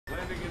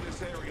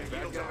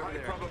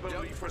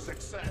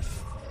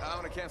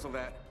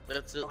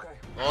That's it.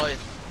 Ouais,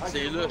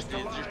 c'est là, je t'ai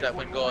dit, j'étais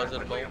après de gazer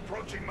le monde.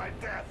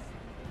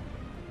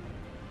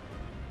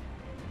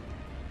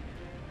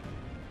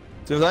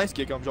 C'est nice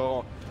qu'il y a comme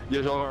genre. Il y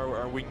a genre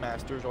un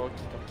wingmaster genre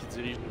qui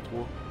dirige le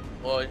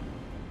 3. Ouais.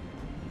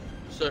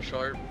 Ça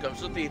sharp. Comme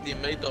ça tes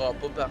teammates t'auras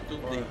pas partout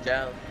des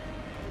calmes.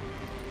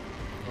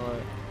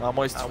 Ouais. À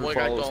moins si tu veux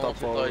follow, stop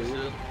follow.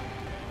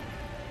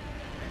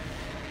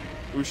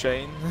 Ou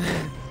Shane.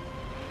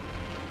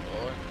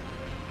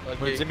 Ouais. Ok.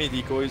 Moi je dis mes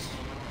decoys.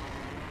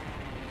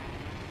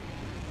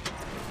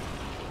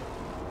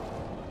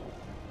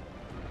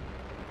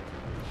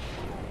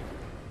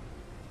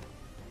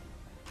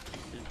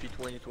 Depuis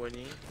 2020,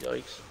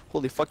 yikes.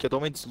 Holy fuck, y'a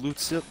tombé du loot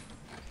site.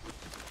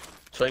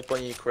 Tu viens de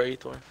pogner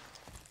crate, ouais.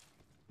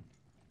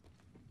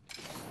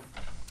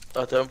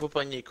 Ah, t'as même pas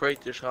pogné crate,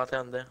 je suis rentré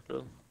en dedans, là.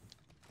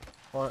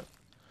 Ouais.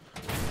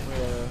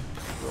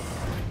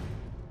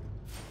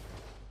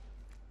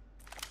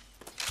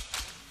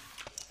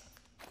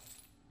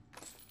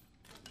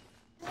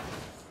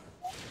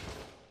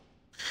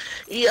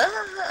 Yeah!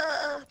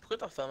 Pourquoi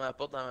t'as refermé la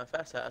porte dans ma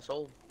face, ça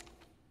sauve?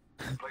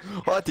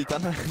 Ah, t'es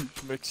tellement.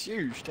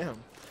 M'excuse, je t'aime.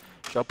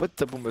 J'aurais pas de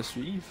temps pour me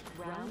suivre.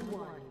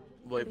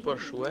 Ouais, pas le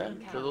choix,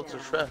 c'est d'autres tu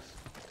le fasses.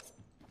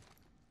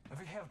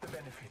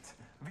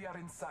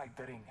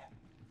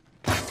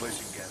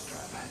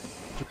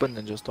 J'ai pas de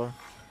Ninja Star.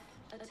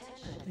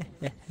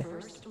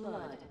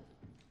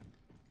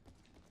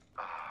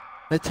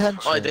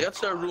 Attention. Ouais, direct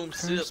sur un room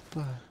sit.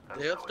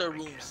 Direct sur un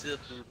room sit.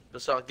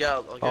 Ça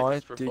regarde, Ah ouais,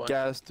 ce que tu peux t'es faire.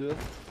 casse tout.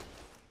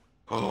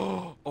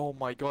 Oh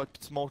my god, pis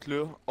tu montes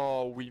là.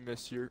 Oh oui,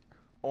 monsieur.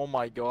 Oh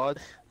my god.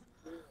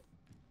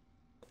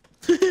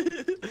 Pis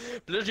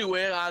là, j'ai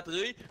oué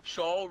rentrer, je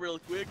sors real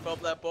quick,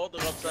 ferme la porte,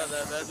 drop ça en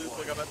avant, deux,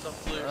 pas capable de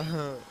sortir.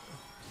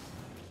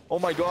 Oh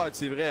my god,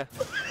 c'est vrai.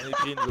 On est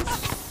pris une autre.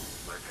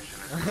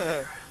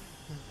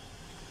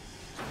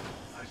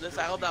 Là,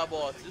 ça rentre dans la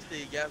bâtisse,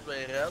 les gars,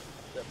 ben raides.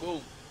 C'est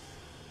boum.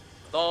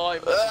 Die,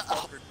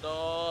 motherfucker,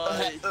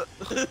 die!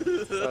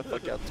 Ah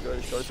fuck, en tout cas,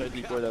 je suis un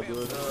decoy là-bas.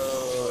 Là.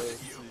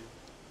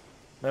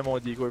 Même mon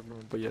decoy peut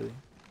même pas y aller.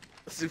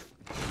 C'est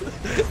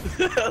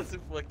c'est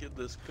fucking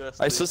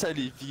disgusting. Hey, ça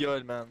les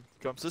viole, man.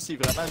 Comme ça, c'est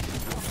vraiment.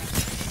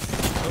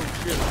 Oh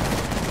shit.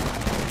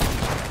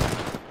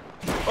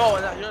 Oh,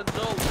 on a rien de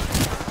d'autre.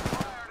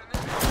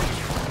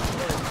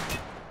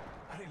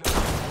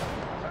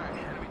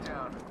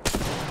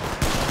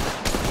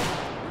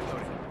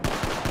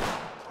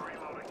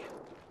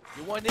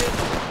 You want it?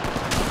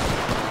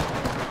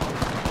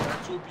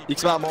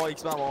 X-Men à mort,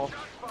 X-Men à mort.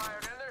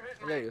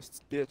 Hey, y'a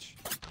cette bitch.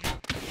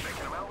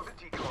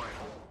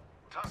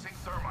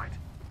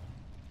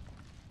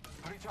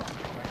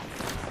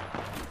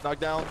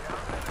 Knockdown.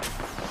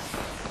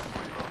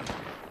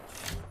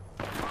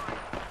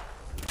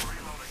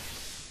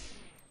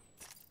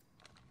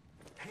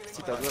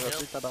 Si t'as vu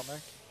rater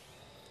tabarnak.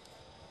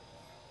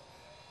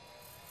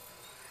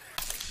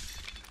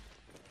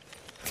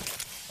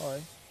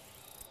 Ouais.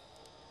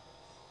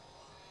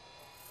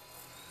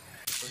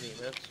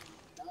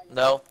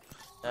 Non,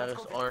 il en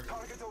reste un.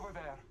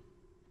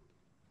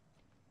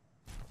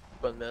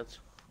 Pas de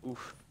meds.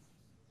 Ouf.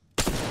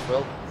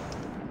 Well.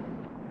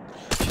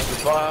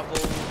 Survival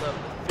of the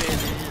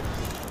fittest.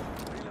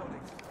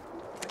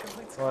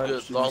 Ouais,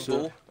 Good.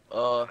 Longbow.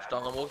 J'étais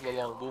en amour avec le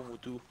longbow,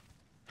 Moutou.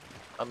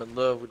 I'm in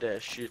love with that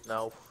shit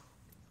now.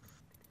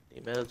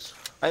 Les meds.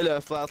 Hey, le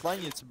flatline,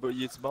 il est-tu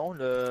bon,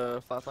 le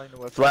flatline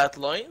weapon?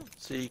 Flatline,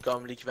 c'est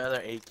comme l'équivalent d'un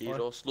AK. Ouais.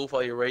 Genre slow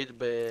fire rate,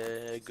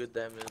 ben good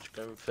damage.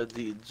 Comme fait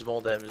du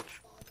bon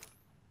damage.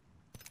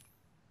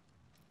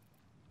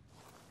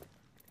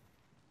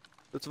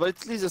 Tu vas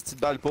utiliser cette petite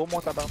balle pour mon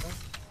tabarnak?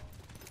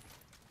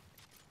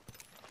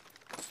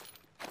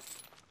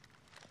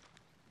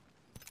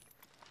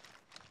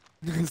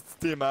 Si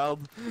t'es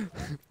merde.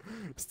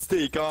 Si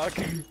t'es coq.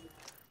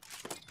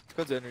 C'est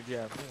quoi du energy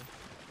ammo?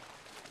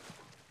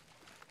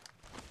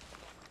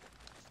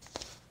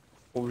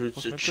 Obligé de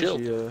se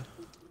chill.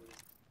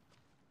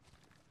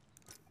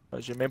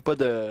 J'ai même pas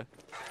de...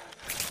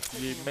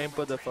 J'ai même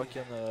pas de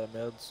fucking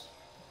meds.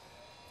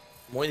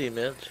 Moins des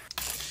meds.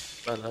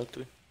 Malade,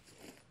 toi.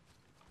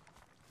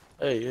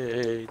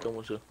 Hey,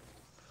 donne-moi ça.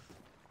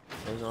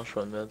 Mais non, je suis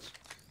pas de meds.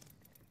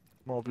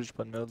 Moi non plus, j'ai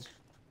pas de meds.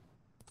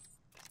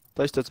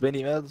 T'as-tu bien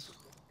des meds?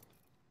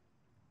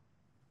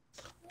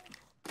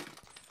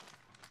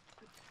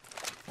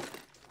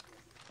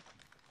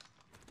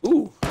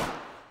 Ouh!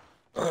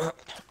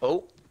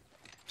 Oh!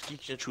 Qui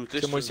vient de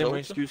shooter? C'est moi,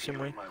 excuse, c'est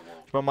moi.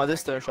 Je me demandais si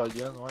c'était un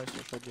shotgun. Ouais, c'est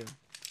un shotgun.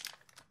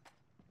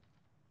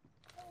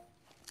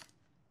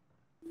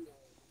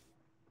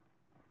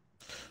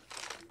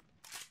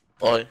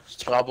 Ouais, si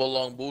tu prends pas le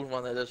longbow, je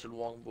m'en allais sur le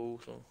longbow,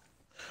 ça.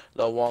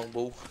 Le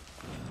wongbow.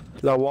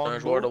 La J'étais wongbow? un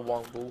joueur de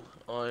wongbow.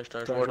 Ouais, j'étais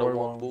un joueur de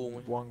wongbow,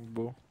 moi.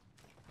 Wongbow.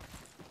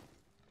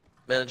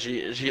 Man,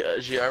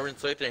 j'ai Iron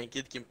Sight un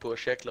kid qui me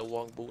pushait avec le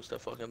wongbow, c'était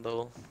fucking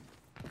drôle.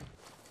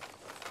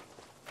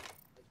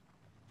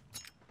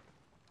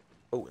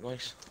 Oh,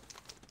 nice.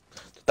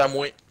 Tout à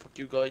moi. Fuck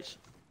you guys.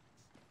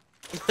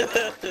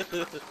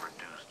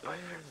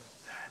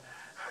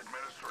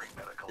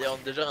 Et on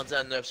est déjà rendu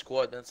à 9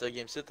 squads, man. Ce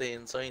game ci t'es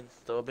insane.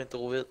 Ça va bien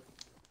trop vite.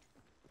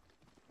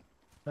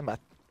 Même à...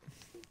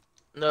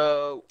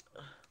 No!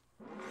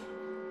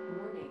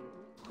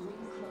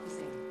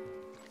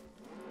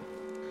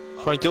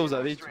 Combien de kills vous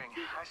avez?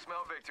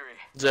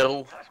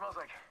 0.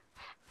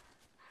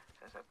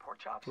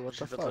 What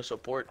J'ai the fait le fuck?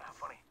 support. Le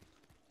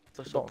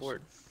C'est bon, support.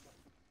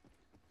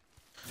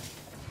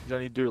 J'en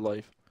ai 2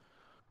 live.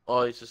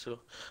 Ouais, c'est ça.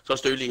 Ça,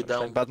 c'était eu les Je viens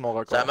de downs. battre mon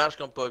record. Ça marche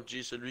comme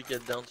PUBG, celui qui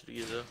est down, celui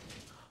qui est là.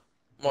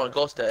 Mon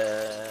record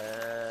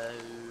c'était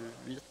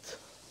 8.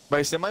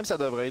 Ben c'est même ça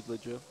devrait être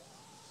legit.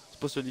 C'est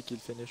pas celui qui le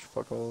finish,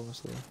 fuck all.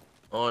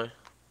 Ouais.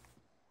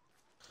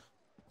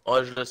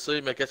 Ouais, je le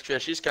sais, mais qu'est-ce qui fait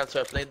chier, c'est quand tu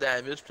fais plein de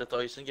damage, pis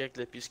t'as Tyson avec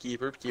le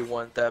Peacekeeper, pis qui est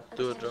one-tap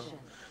tout, genre.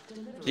 Pis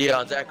il est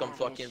rendu à comme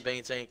fucking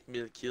 25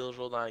 000 kills,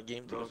 genre, dans la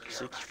game, t'es comme,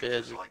 qu'est-ce qu'il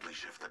fait, lui?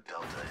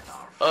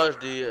 Ah,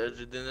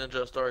 j'ai des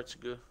Ninja Stars, tu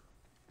gars.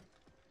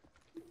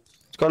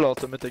 C'est quoi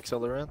l'Ultimate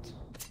Accelerant?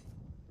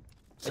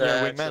 Il y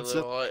a un Wingman,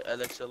 ça. Ouais,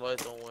 elle accélère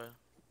ton,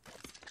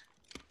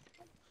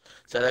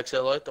 ça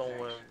accélère ton,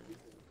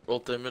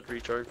 Ultimate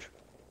Recharge.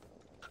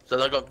 Ça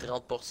donne comme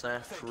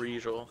 30% free,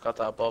 genre, quand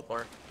t'en pop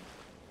un.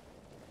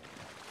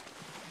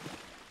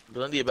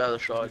 Besoin des balles de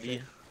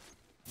Charlie.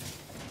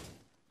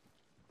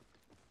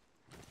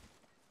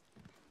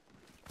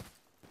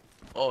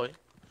 Oh oui.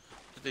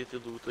 Tout a été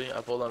looté,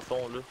 à part dans le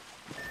fond là.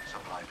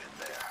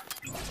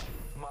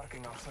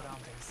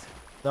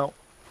 Non.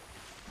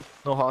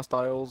 No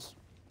hostiles.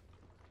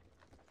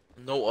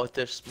 No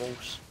hottest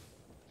smokes.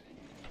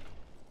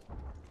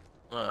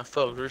 Ah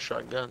fuck, j'ai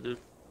shotgun dude.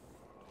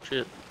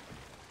 Shit.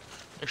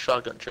 A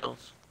shotgun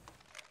chills.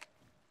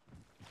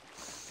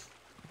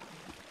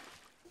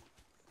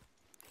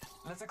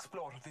 Let's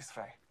explore this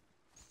way.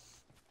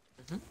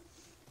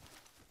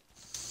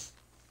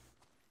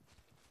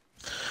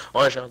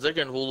 Ouais, j'aimerais dire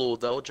qu'un nouveau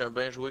loadout, j'aime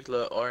bien jouer avec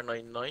le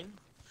R99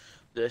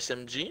 de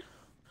SMG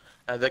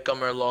avec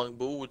comme un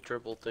longbow ou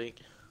triple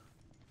take.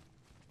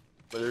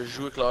 Mais là, je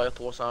joue avec le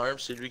R301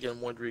 c'est lui qui a le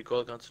moins de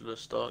recall quand tu le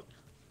stock.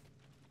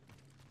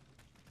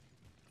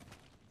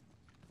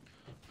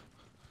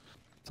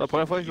 C'est la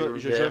première fois que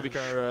je joue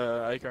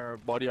avec un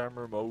body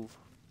armor mauve.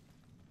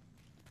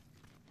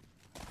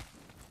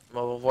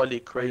 On va voir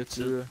les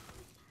crates.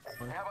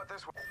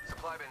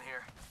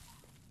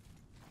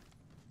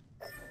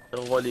 On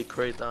va voir les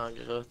crates en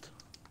grotte.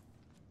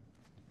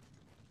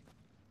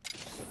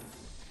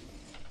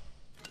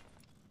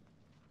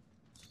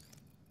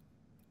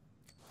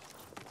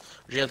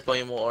 Je viens de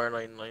pogner mon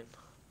R99.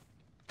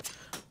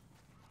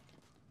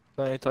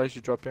 Dans les tailles, j'ai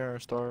droppé un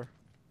star.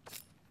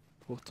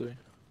 Pour toi.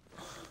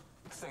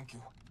 Thank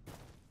you.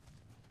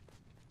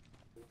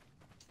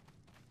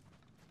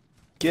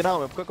 Ok,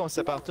 non, mais pourquoi qu'on se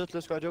sépare tous, là,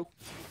 Squad Joke?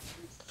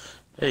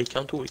 Hey,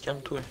 calme-toi,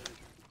 calme-toi.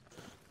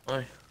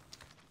 Ouais.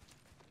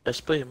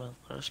 Respect, man,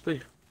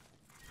 respect.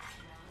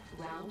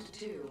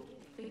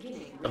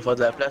 On va faire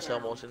de la place à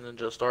ramasser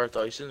Ninja Star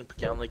Tyson, puis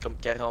qu'il y en ait comme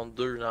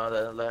 42 dans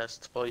la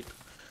last fight. Ça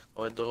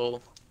va être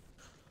drôle.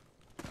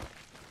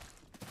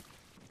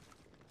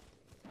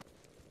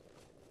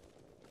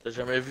 T'as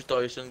jamais vu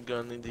Tyson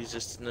gunner des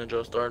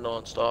Ninja Star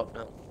non-stop,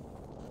 man?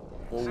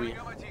 Oh oui.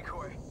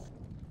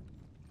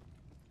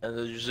 Elle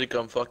a usé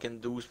comme fucking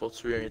 12 pour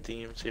tuer un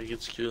team, c'est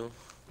ridicule.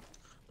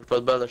 J'ai pas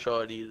de balle de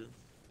Charlie, là.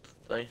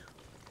 Tiens.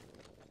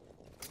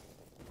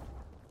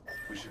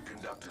 We should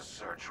conduct a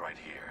search right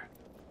here.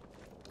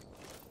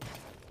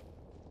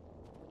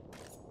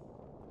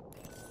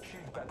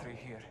 Shield battery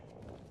here.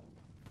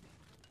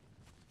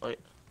 Ouais.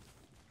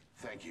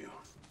 Thank you.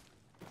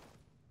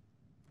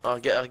 Ah,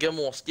 regarde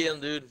mon skin,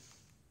 dude.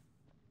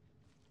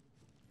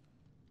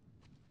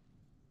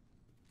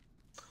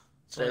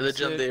 C'est un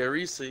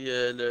Legendary, c'est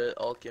le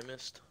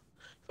Alchemist.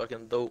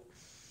 Fucking dope.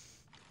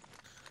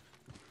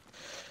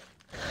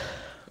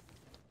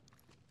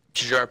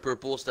 Puis j'ai un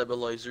Purple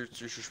Stabilizer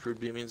dessus, je peux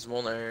beamer du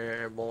monde à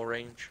un bon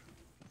range.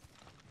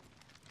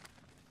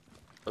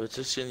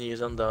 Avais-tu s'il y a une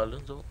liaison dans là,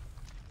 nous autres?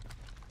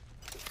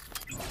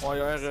 Ouais,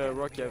 hier,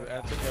 Rock,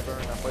 Anthony avait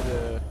un affaire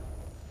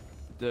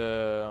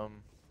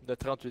de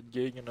 38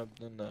 gigs,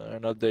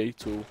 un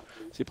update, ou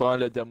c'est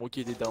probablement le démo qui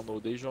a été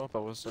downloadé, genre,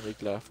 par rapport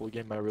avec la full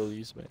game à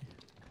release, mais...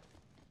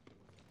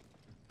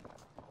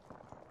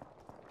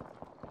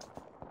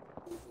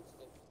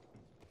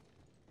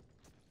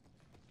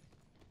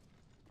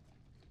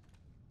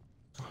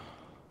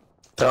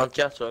 «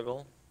 34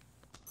 secondes.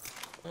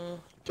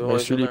 Mais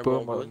suis-les pas,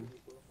 bon moi.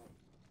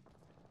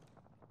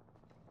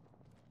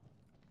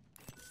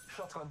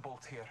 Shotgun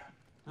bolt here.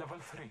 Level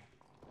 3.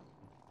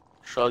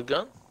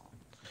 Shotgun?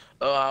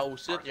 Ah, au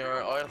site, il y a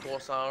un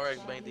R301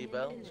 avec ben des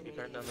balles, si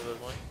quelqu'un en a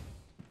besoin.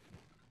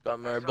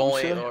 Comme un bon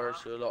AR,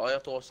 ça. Le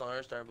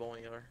R301, c'est un bon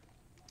AR.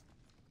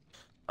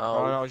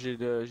 Ah non, j'ai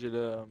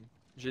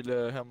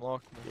le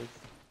Hemlock.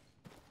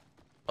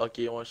 Ok,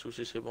 ouais, ça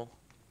aussi, c'est bon.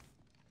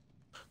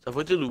 Ça a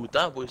pas été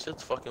lootant, boy,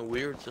 c'est fucking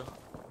weird, ça.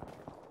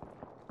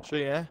 Je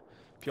sais, hein?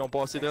 Puis on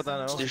passait direct dans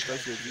l'annonce, C'est c'est ça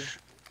que j'ai dit.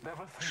 Level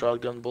 3.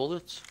 Shotgun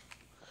bullets.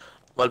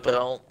 On va le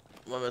prendre.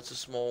 On va mettre ça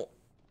sur mon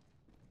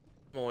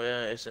Bon,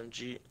 yeah,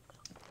 SMG.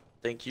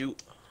 Thank you.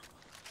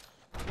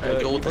 Euh,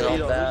 Un gros il va 30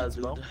 là, balles, il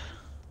est bon. dude.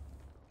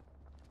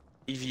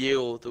 Ivier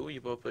auto, il est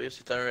pas pire.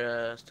 C'est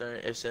un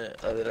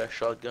la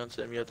shotgun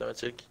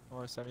semi-automatique.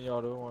 Ouais,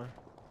 semi-auto,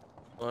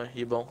 ouais. Ouais,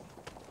 il est bon.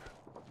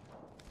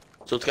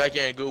 Surtout quand il y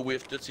a un gars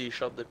whiff toutes ses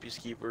shots de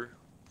Peacekeeper.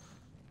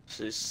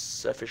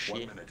 Ça fait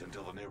chier. 1 minute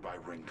until the nearby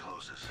ring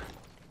closes.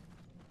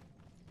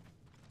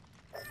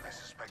 I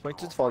suspect C'est pas que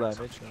tu the te fais whole damage,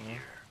 something hein.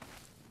 here.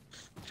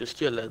 Qu'est-ce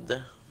qu'il y a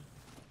là-dedans?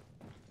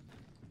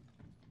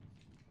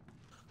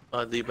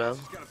 Ah, des balles.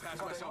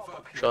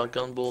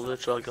 Shotgun bullet,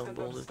 shotgun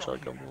bullet,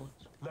 shotgun bullet.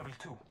 Level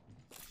 2.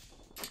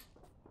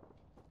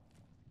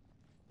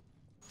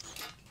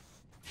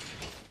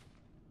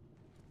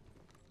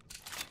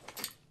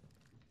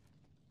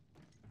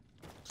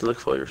 Select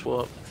fire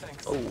swap.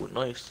 Thanks. Oh,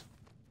 nice.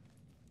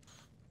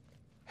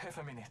 Half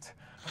a minute.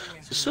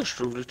 Ring is C'est ça, je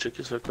trouve le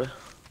checker ça quoi.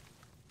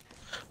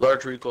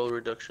 Large recoil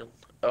reduction.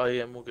 Ah,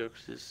 yeah, mon gars,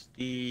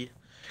 c'est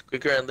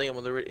quicker ending and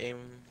moderate aim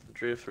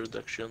drift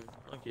reduction.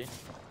 Ok.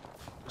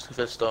 Qu'est-ce que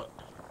fait stock?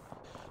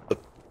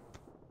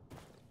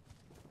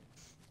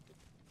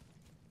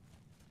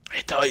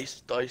 Hey,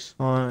 Tice.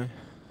 Ouais.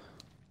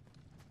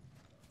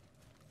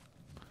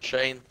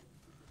 Shane.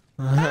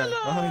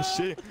 Ah,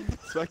 shit.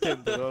 C'est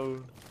fucking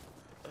drôle.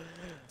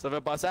 Ça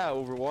fait penser à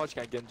Overwatch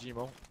quand Genji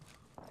monte.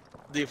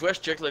 Des fois, je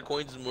check le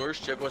coin du mur,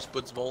 je check ouais, c'est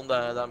pas du monde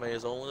dans la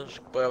maison, là. Je suis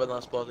pas capable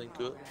d'en spotter une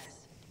coupe.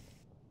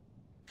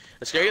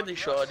 Est-ce qu'il y a des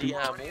shotty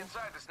ammo?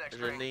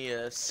 J'en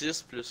ai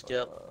 6 plus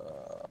 4.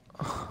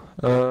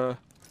 Moi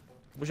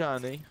j'en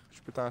ai.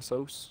 Je peux t'en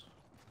sauce.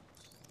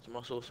 Tu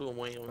m'en sauces au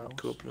moins une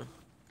coupe là.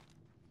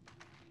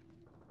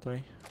 Tiens.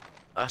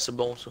 Ah, c'est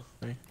bon ça.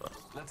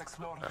 Let's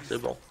explore Ah, this. c'est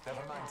bon. Never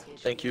mind.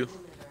 Thank you. No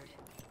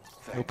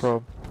Thanks.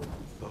 problem.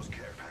 Those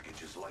care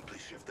packages likely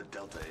shift the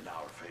delta in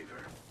our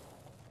favor.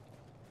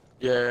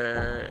 Il y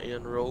a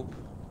une rope.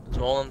 Du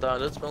monde en dedans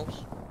là, tu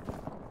penses?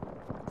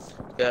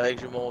 Correct,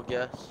 j'ai mon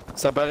gas.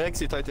 Ça paraît que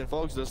c'est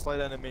Titanfall, que le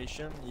slide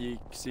animation,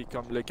 c'est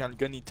comme quand le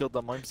gun il tire de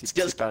même,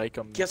 c'est pareil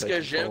comme. Qu'est-ce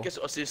que j'aime?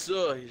 Titanfall. Ah, c'est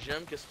ça,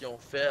 j'aime qu'est-ce qu'ils ont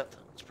fait.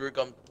 Tu peux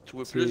comme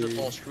trouver plus de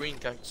ton screen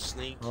quand tu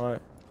sneak. Ouais.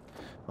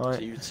 Ouais.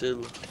 C'est utile.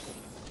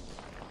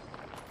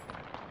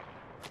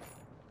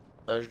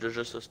 Ah, j'ai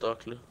déjà ce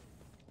stock là.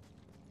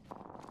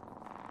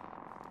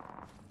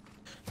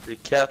 J'ai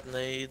 4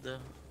 nades.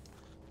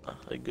 Ah,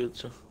 c'est good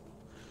ça.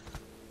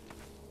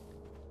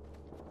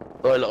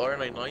 Ouais, le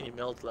R99 il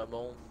melt le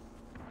monde.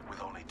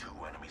 With only 2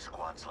 enemy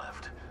squads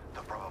left,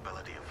 the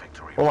probability of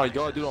victory Oh my rises.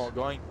 god, dude, on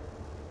gagne.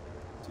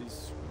 Je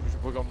sais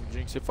pas comme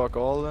jinx c'est fuck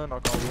all là,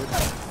 knock on wood.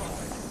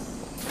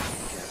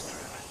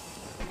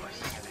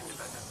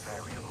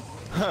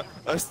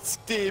 Asti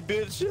que t'es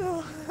bitch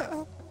là!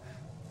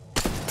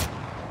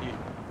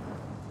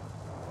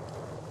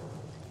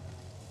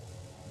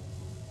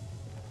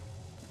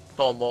 Ils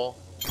sont morts.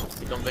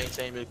 C'est comme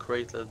 25 000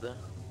 crates là-dedans.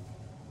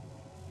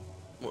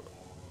 Moi,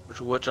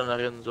 je watch en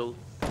arrière de nous autres.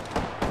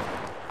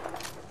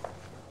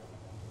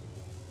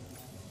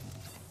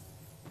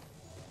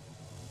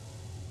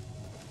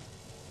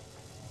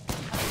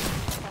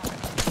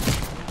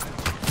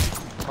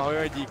 Ah ouais,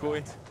 un decoy.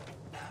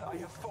 I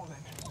have fallen.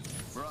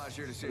 Mirage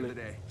here to save the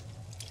day.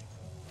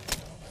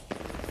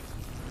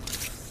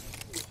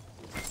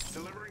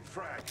 Delivering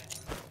frag.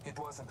 It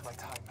wasn't my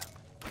time.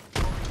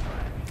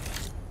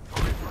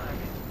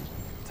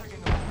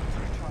 Taking a moment to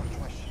recharge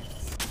my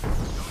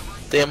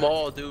shields. T'es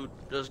mort, dude.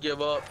 Just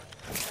give up.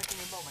 Taking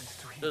a moment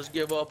to heal. Just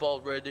give up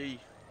already.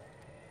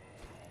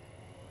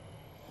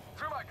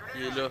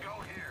 Il est là.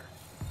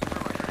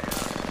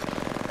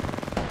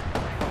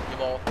 Il est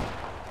mort.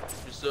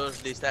 Puis ça,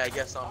 je l'ai tagué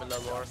à 100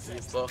 000 $. Il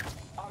est fuck.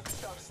 Arc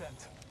Star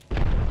sent.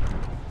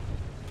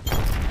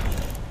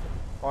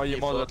 Oh, il est Il est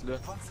mort fuck. d'être là.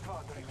 One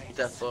squad Il remains.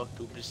 t'a fuck,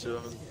 t'oublies ça,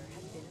 man.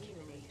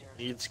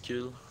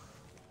 Ridicule.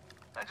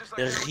 And just like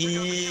everything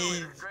else you're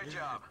doing, great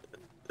job.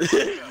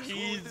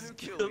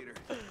 Ridicule.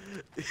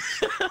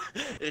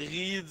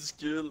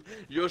 Ridicule.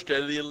 Yo, je te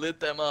l'ai lit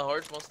tellement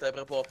hard, je pense que t'as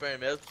après pas fait un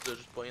mètre, pis t'as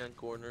juste pogné dans le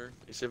corner.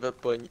 Il s'est fait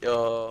pogner.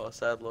 Oh,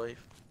 sad life.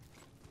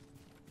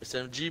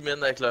 SMG,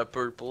 man, avec le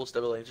purple, c'était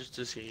bien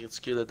juste, c'est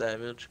ridicule le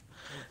damage.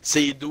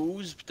 C'est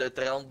 12, pis t'as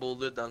 30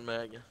 bullets dans le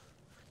mag.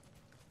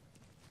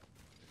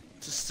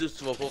 Tu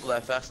vas pas pour la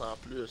face en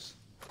plus.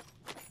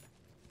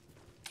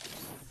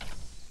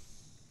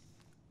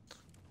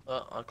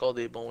 Ah, encore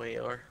des bons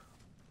AR.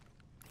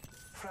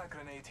 Frag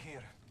grenade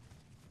here.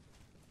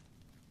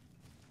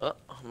 Ah,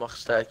 on m'a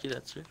restacké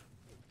là-dessus.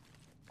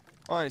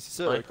 Ouais, c'est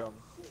ça, Ouais. comme.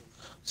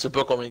 Je sais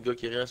pas combien de gars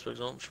qui restent par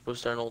exemple, je sais pas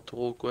si c'est un autre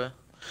trop ou quoi.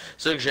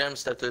 C'est ça que j'aime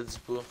si t'as te le dit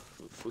pas.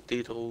 Faut que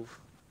t'y trouves.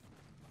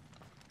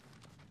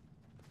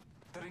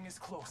 The ring is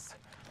close.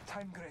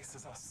 Time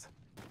graces us.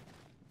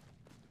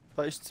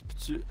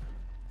 T'as-tu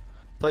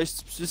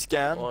peux-tu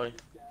scan? Ouais.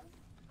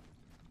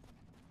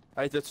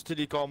 Hey, t'as-tu tous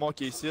les commons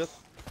qui est ici?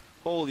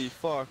 Holy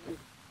fuck.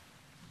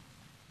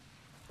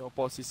 Ils ont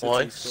passé ici,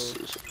 Ouais.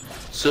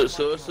 c'est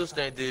ça. Ça c'est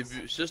un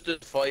début. Ça c'est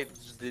une fight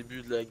du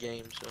début de la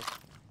game ça.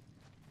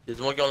 Y'a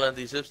du monde qui ont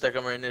landé ici pis c'était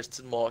comme un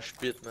esti de mosh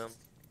pit man.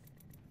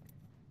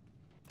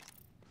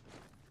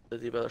 T'as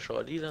des balles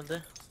Charlie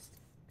là-dedans?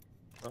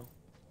 Non.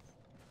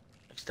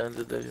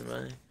 Extended de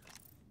l'humain.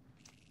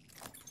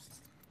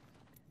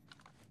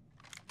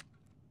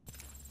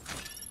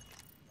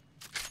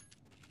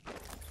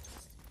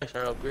 C'est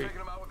un upgrade.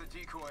 Taking him out with a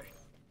decoy.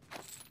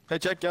 Hey,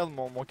 check, regarde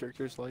mon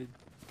character slide.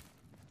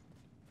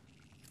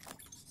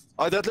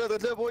 Ah, d'être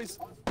là, boys!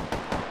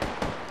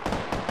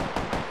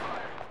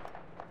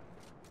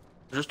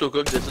 Juste au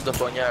cas que décide de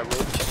pogner à road.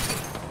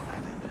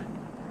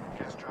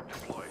 Gas trap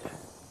deployed.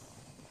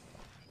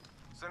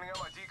 Sending out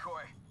my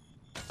decoy.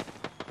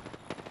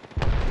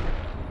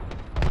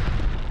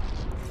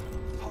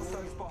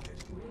 Hostile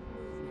spotted.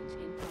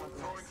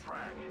 Throwing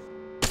frag.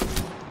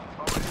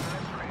 Already in the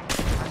next ring.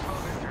 I smell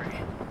victory.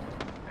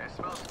 It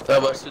smells. Ça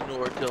va, c'est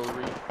nos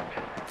artillery.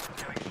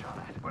 Getting shot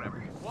at. Whatever.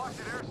 Watch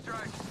it,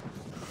 airstrike.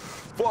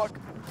 Fuck!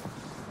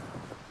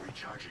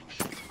 Recharging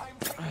shield. I'm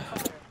taking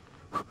fire.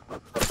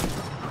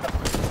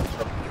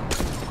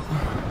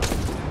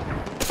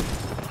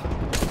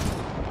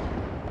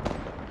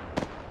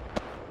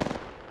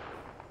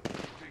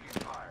 Taking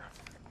fire.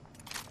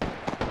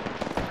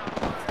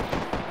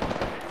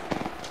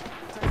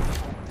 Take a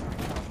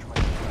moment to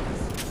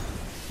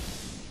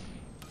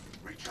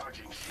recharge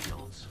my shields. Recharging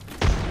shields.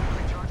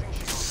 Recharging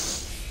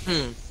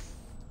shields.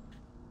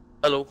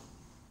 Allô?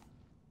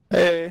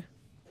 Hey!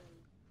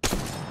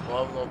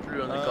 Ouais, non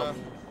plus, on est comme.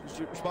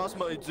 Je pense que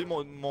m'a dit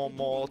mon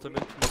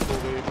ultimate qui m'a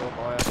sauvé mon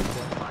mère.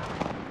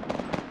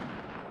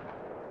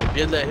 Je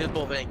viens de la hit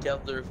pour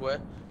 24 deux fois.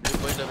 J'ai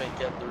pas eu de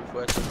 24 deux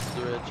fois, c'est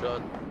 2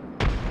 headshots.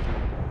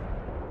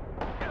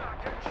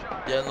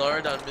 Il y en a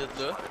un dans le mid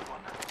là.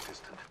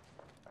 Distant.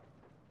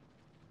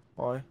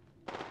 Ouais.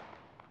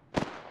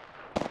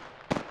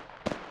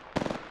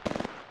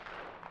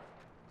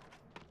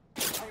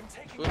 I'm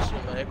taking Faut si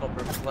on mec qu'on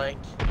peut flank.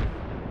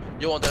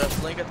 Yo, on devrait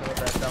flank à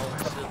travers la town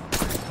ici.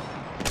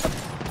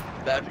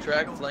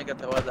 Backtrack, flank à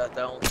travers la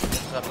town. On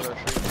se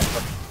rapprocher.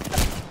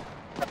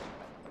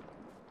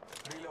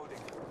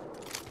 reloading.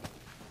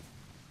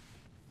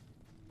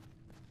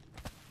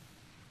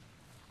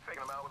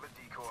 Taking him out with a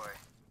decoy.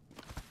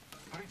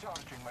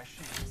 Recharging my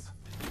shields.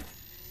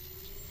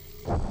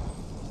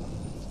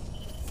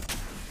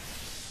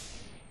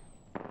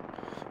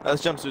 Ah,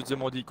 si j'aime dire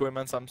mon decoy,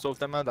 man, ça me sauve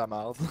tellement de la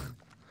merde.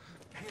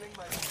 Healing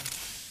my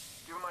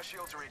wounds. Give him my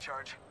shield to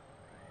recharge.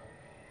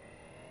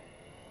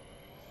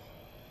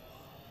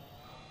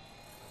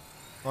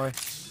 Ouais.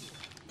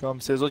 Comme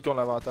c'est les autres qui ont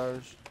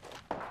l'avantage.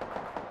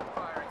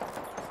 Firing.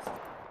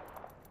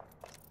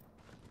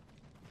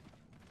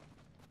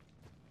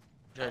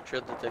 J'ai un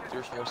threat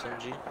detector sur mon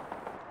SMG.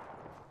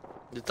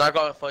 Il est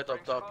encore à fight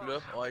up top là.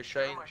 Ouais,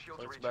 Shane,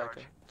 faut que tu back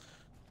up.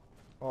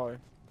 Ouais.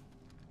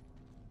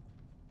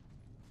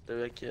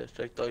 J'étais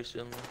avec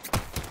Tyson. Là.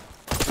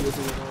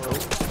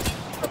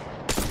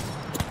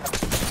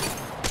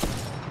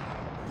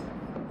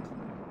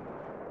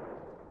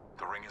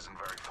 The ring isn't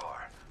very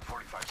far.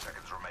 45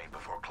 seconds remain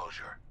before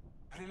closure.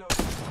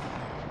 Reloading.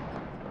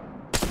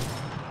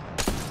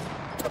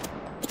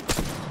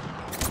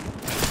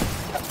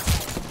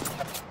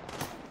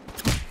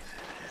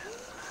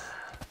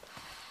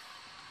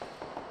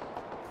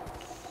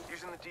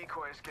 Using the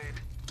decoy escape.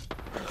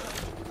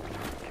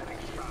 Getting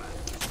spotted.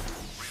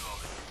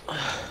 Reloading.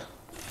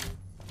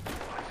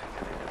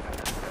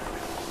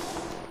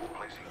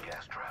 Placing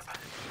gas trap.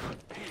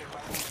 Healing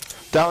my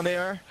wounds. Down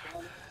there.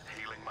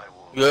 Healing my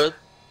wound. Good.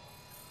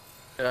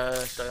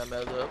 Je te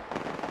ramène up.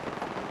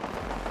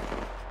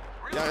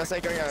 Il en reste un,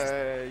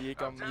 il est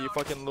comme, il est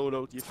fucking low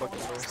l'autre, il est fucking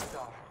low.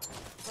 Star.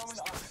 From an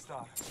arc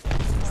star.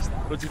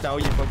 L'autre il est en haut,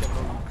 il est fucking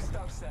low. Arc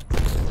star set.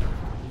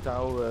 Il est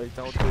en haut de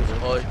toi.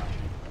 Là. Ouais.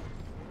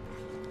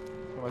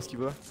 Comment est-ce qu'il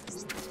va?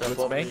 C'est un Vas-tu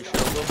bon bien? shield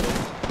là.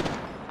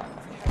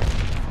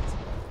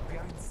 We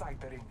are inside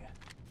the ring.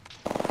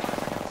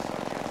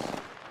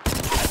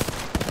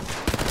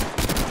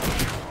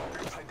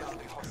 I downed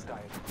the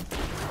hostile.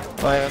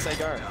 Ouais, il reste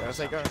 5 heures, il reste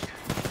 5 heures.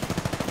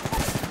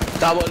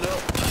 T'en vas là.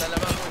 T'en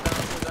l'avant, moi,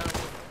 dans.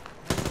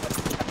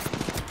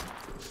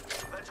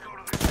 Let's go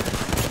to this.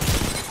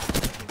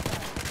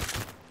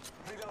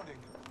 Reloading.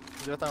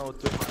 Direct en haut de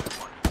toi.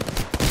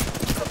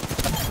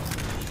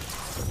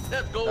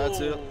 Let's go! That's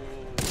it.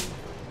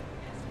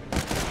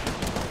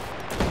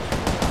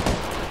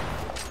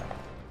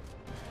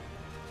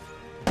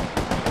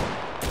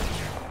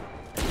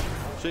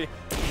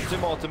 J'ai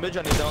mon ultimate,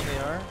 j'en ai donné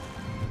un.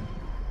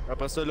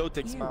 Après ça, l'autre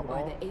You textement are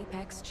mort. the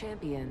Apex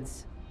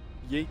champions.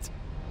 Yeet.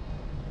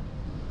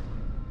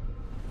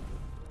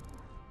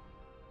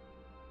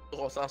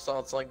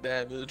 365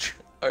 damage.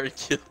 Un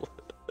kill.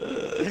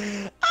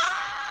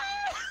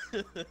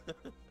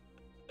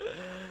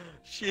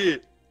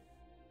 Shit.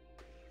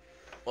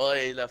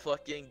 Ouais, la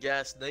fucking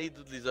gas nade,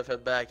 toutes les a fait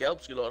back out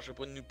parce que là, je sais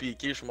pas de nous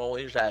piquer, je suis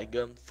monté, j'ai la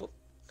gun. Fuck.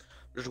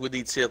 Je jouais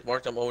des tirs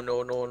marks, comme oh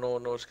no, no, no,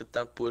 no, jusqu'à le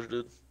temps de push,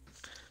 dude.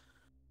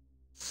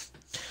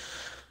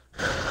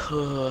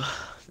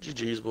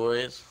 GG's,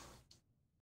 boys.